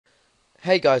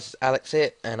Hey guys, it's Alex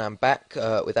here, and I'm back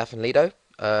with Afan Lido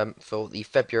for the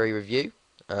February review.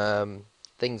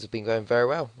 Things have been going very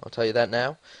well, I'll tell you that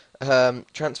now.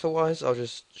 Transfer-wise, I'll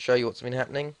just show you what's been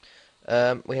happening.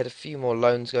 We had a few more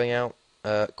loans going out.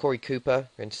 Corey Cooper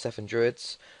going to Stephen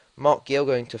Druids. Mark Gill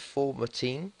going to former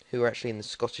team, who are actually in the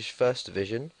Scottish First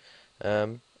Division.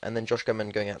 And then Josh Gunman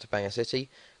going out to Bangor City.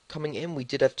 Coming in, we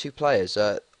did have two players.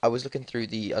 I was looking through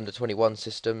the under-21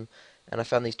 system, and I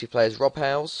found these two players, Rob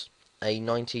Howes, a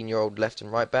 19-year-old left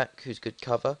and right back who's good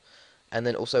cover, and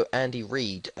then also Andy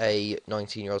Reid, a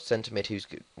 19-year-old centre mid who's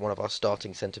one of our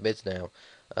starting centre mids now.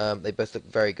 They both look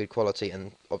very good quality,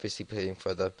 and obviously playing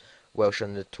for the Welsh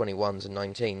under 21s and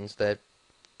 19s, they're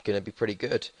going to be pretty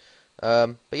good.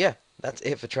 But yeah, that's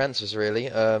it for transfers really.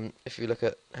 If you look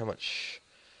at how much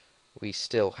we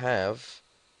still have,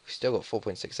 we've still got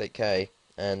 4.68k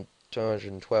and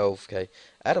 212k.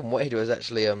 Adam Wade was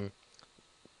actually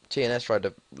TNS tried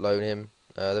to loan him.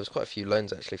 There was quite a few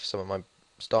loans actually for some of my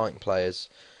starting players.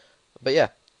 But yeah,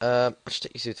 I'll just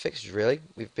take you through the fixtures really.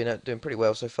 We've been doing pretty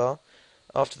well so far.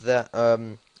 After that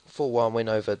 4-1 win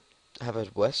over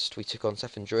Haverfordwest, we took on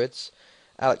Sefton Druids.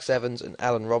 Alex Evans and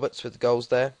Alan Roberts with the goals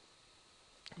there.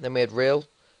 Then we had Real,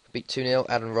 who beat 2-0,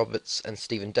 Alan Roberts and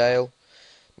Stephen Dale.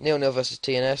 0-0 versus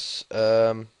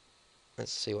TNS.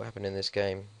 Let's see what happened in this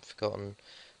game. Forgotten.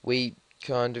 We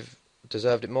kind of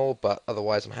deserved it more, but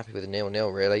otherwise I'm happy with a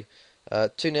 0-0 really.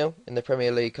 2-0 in the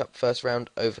Premier League Cup first round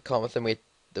over Carmarthen.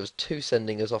 There was two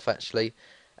sending us off actually.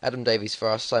 Adam Davies for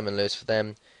us, Simon Lewis for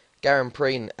them. Garen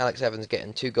Preen and Alex Evans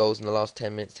getting two goals in the last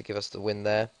 10 minutes to give us the win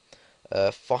there.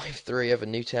 5-3 over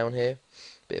Newtown here.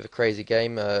 Bit of a crazy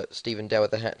game. Stephen Dale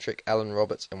with a hat-trick, Alan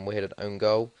Roberts and we had an own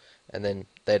goal. And then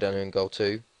they'd an own goal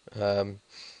too.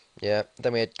 Yeah.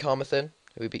 Then we had Carmarthen,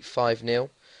 who we beat 5-0.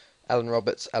 Alan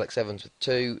Roberts, Alex Evans with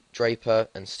two, Draper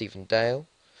and Stephen Dale.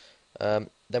 Then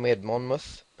we had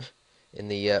Monmouth in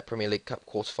the Premier League Cup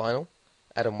quarter-final.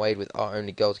 Adam Wade with our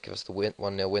only goal to give us the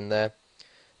 1-0 win there.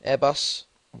 Airbus,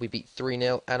 we beat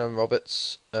 3-0. Alan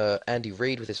Roberts, Andy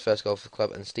Reid with his first goal for the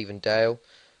club, and Stephen Dale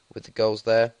with the goals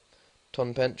there.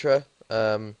 Tonpentra,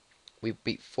 we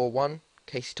beat 4-1.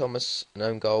 Casey Thomas, an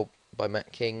own goal by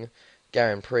Matt King.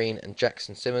 Garen Preen and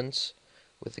Jackson Simmons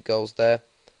with the goals there.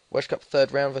 Welsh Cup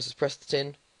third round versus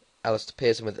Preston. Alistair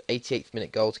Pearson with the 88th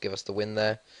minute goal to give us the win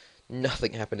there.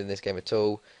 Nothing happened in this game at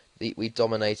all. We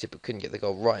dominated but couldn't get the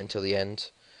goal right until the end.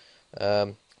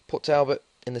 Port Talbot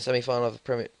in the semi-final of the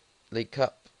Premier League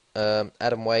Cup.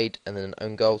 Adam Wade and then an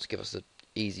own goal to give us the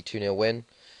easy 2-0 win.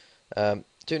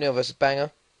 2-0 versus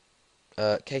Bangor.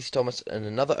 Casey Thomas and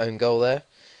another own goal there.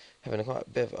 Having quite a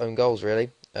bit of own goals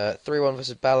really. 3-1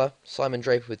 versus Bala. Simon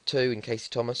Draper with two and Casey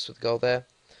Thomas with the goal there.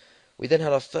 We then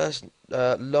had our first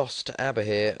loss to ABBA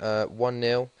here,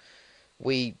 1-0.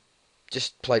 We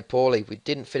just played poorly. We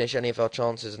didn't finish any of our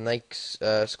chances, and they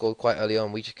scored quite early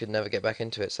on. We just could never get back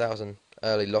into it, so that was an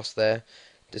early loss there.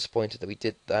 Disappointed that we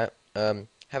did that.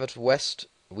 Haverfordwest,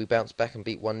 we bounced back and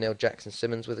beat 1-0. Jackson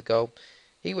Simmons with a goal.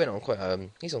 He went on quite.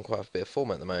 He's on quite a bit of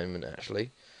form at the moment, actually.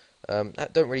 I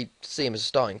don't really see him as a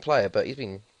starting player, but he's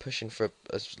been pushing for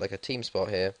like a team spot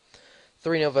here.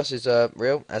 3-0 versus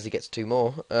Real, as he gets two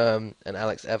more, and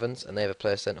Alex Evans, and they have a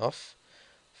player sent off.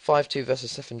 5-2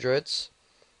 versus Sefton Druids.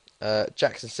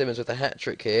 Jackson Simmons with a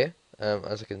hat-trick here,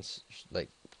 as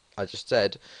I just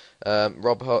said.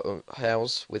 Rob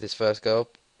Howes with his first goal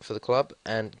for the club,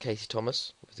 and Casey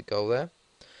Thomas with the goal there.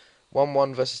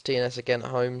 1-1 versus TNS again at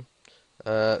home.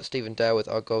 Stephen Dale with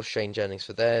our goal, Shane Jennings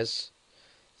for theirs.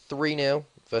 3-0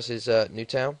 versus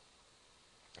Newtown.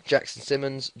 Jackson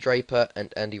Simmons, Draper,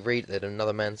 and Andy Reid. They had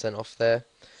another man sent off there.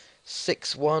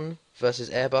 6-1 versus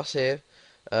Airbus here.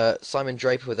 Simon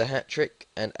Draper with a hat-trick,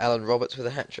 and Alan Roberts with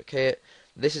a hat-trick here.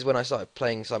 This is when I started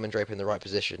playing Simon Draper in the right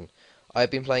position. I've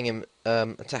been playing him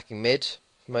attacking mid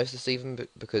for most of the season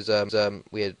because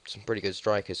we had some pretty good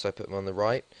strikers, so I put him on the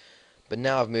right. But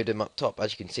now I've moved him up top,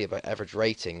 as you can see, by average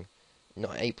rating,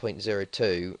 not 8.02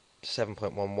 to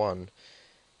 7.11.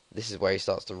 This is where he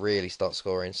starts to really start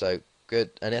scoring, so good.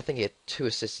 And I think he had two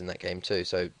assists in that game too,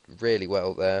 so really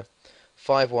well there.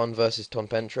 5-1 versus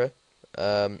Tonpentra.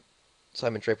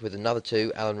 Simon Draper with another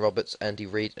two, Alan Roberts, Andy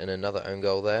Reid, and another own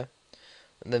goal there.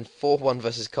 And then 4-1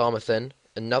 versus Carmarthen.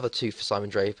 Another two for Simon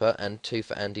Draper and two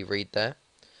for Andy Reid there.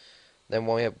 Then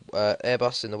we have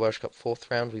Airbus in the Welsh Cup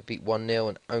fourth round. We beat 1-0,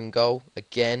 an own goal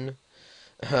again.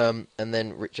 And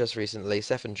then just recently,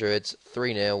 Sefton Druids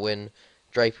 3-0 win.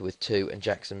 Draper with two and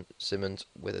Jackson Simmons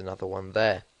with another one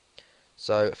there.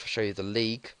 So if I show you the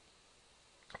league,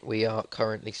 we are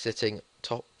currently sitting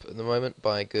top at the moment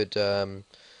by a good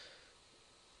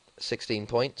 16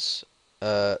 points.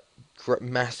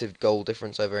 Massive goal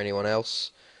difference over anyone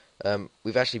else.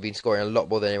 We've actually been scoring a lot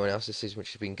more than anyone else this season,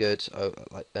 which has been good.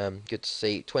 Good to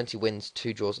see. 20 wins,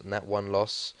 2 draws, and that 1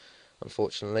 loss,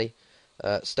 unfortunately.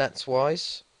 Stats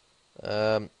wise,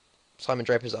 um, Simon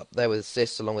Draper's up there with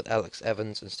assists, along with Alex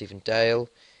Evans and Stephen Dale.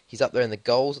 He's up there in the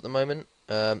goals at the moment,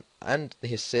 and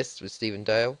the assists with Stephen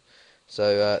Dale.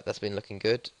 So that's been looking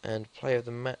good. And player of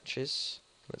the matches.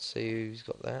 Let's see who's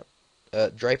got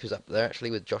that. Draper's up there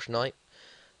actually with Josh Knight.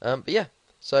 But yeah,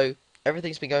 so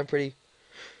everything's been going pretty.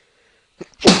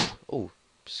 Oh,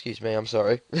 excuse me, I'm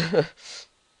sorry.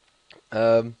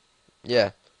 um,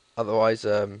 yeah. Otherwise,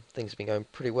 things have been going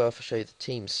pretty well. If I show you the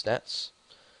team stats,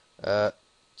 uh,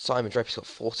 Simon Draper's got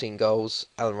 14 goals.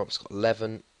 Alan Roberts got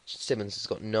 11. Simmons has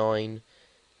got 9.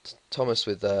 Thomas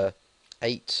with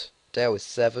 8. Dale with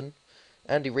 7.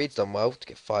 Andy Reid's done well to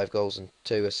get 5 goals and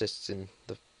 2 assists in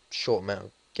the short amount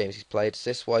of games he's played.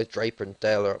 Assist-wise, Draper and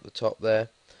Dale are up the top there.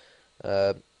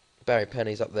 Uh, Barry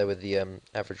Penny's up there with the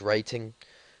average rating,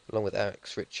 along with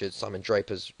Alex Richards, Simon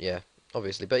Draper's, yeah,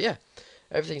 obviously. But yeah,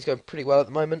 everything's going pretty well at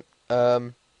the moment.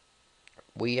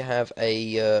 We have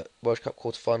a World Cup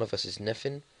quarter-final versus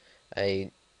Neffin,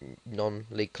 a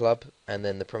non-league club, and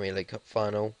then the Premier League Cup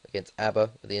final against ABBA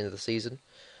at the end of the season.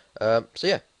 So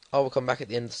yeah, I will come back at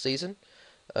the end of the season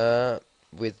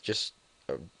with just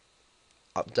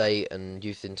update and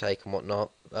youth intake and whatnot.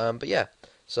 But yeah,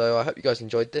 so I hope you guys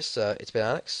enjoyed this. It's been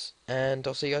Alex, and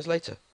I'll see you guys later.